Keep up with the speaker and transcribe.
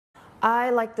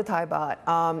I like the Thai baht.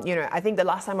 I think the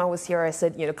last time I was here, I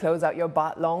said, close out your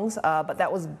baht longs, but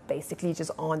that was basically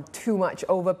just on too much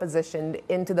over-positioned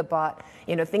into the baht.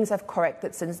 Things have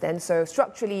corrected since then. So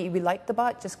structurally, we like the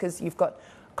baht just because you've got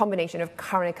combination of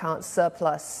current account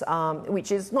surplus,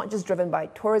 which is not just driven by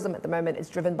tourism at the moment, it's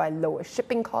driven by lower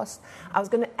shipping costs. I was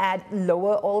going to add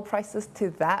lower oil prices to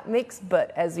that mix,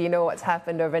 but as you know what's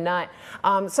happened overnight.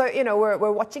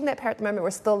 We're watching that pair at the moment. We're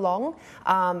still long,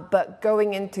 but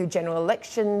going into general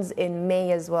elections in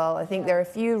May as well, I think there are a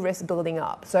few risks building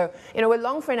up. So, we're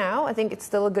long for now. I think it's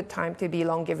still a good time to be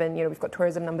long given, we've got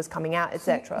tourism numbers coming out,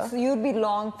 etc. So you'd be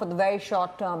long for the very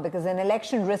short term because an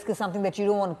election risk is something that you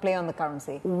don't want to play on the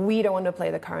currency. We don't want to play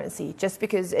the currency just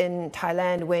because in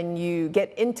Thailand, when you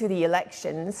get into the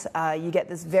elections, you get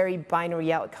this very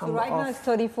binary outcome. So right now it's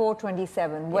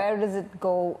 34-27. Where does it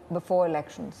go before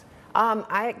elections?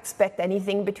 I expect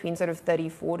anything between sort of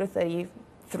 34 to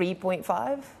 33.5.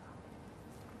 Okay.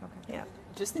 Yeah.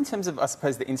 Just in terms of, I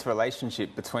suppose, the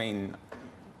interrelationship between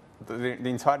the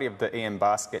entirety of the EM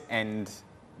basket and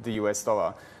the US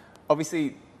dollar,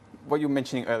 obviously, what you were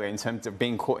mentioning earlier in terms of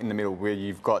being caught in the middle, where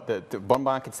you've got the bond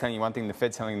market's telling you one thing, the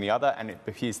Fed's telling the other, and it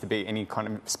appears to be any kind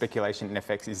of speculation in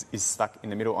FX is stuck in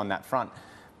the middle on that front.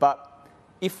 But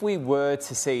if we were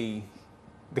to see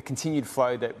the continued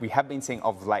flow that we have been seeing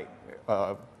of late,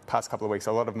 past couple of weeks,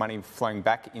 a lot of money flowing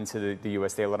back into the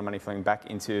USD, a lot of money flowing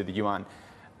back into the yuan,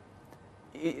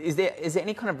 is there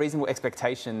any kind of reasonable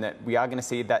expectation that we are going to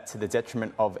see that to the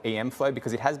detriment of EM flow?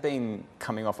 Because it has been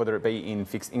coming off, whether it be in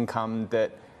fixed income,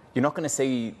 that you're not going to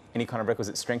see any kind of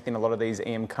requisite strength in a lot of these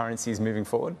EM currencies moving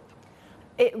forward?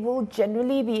 It will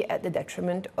generally be at the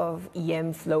detriment of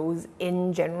EM flows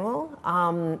in general.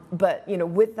 But,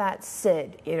 with that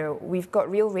said, we've got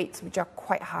real rates which are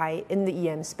quite high in the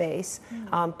EM space.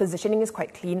 Positioning is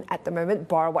quite clean at the moment,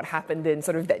 bar what happened in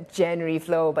sort of that January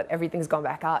flow, but everything's gone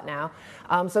back out now.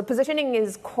 So positioning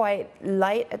is quite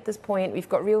light at this point. We've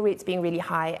got real rates being really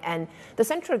high, and the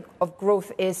center of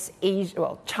growth is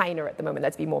China at the moment,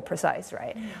 let's be more precise,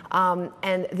 right?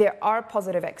 And there are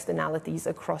positive externalities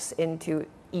across into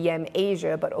EM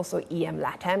Asia, but also EM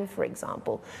LATAM, for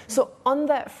example. So on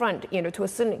that front, to a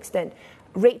certain extent,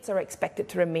 rates are expected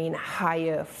to remain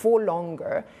higher for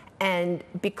longer. And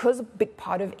because a big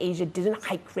part of Asia didn't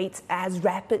hike rates as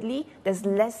rapidly, there's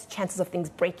less chances of things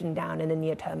breaking down in the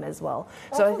near term as well.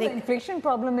 Also, so I think the inflation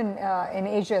problem in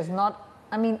Asia is not,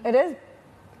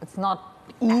 it's not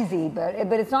easy, but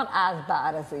it's not as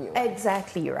bad as the US.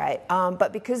 Exactly right.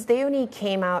 But because they only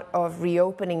came out of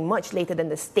reopening much later than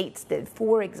the States did,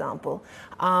 for example,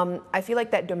 I feel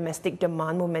like that domestic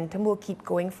demand momentum will keep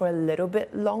going for a little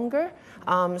bit longer.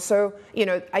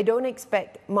 I don't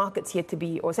expect markets here to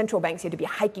be, or central banks here to be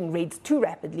hiking rates too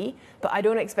rapidly, but I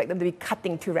don't expect them to be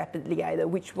cutting too rapidly either,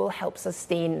 which will help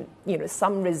sustain,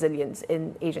 some resilience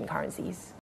in Asian currencies.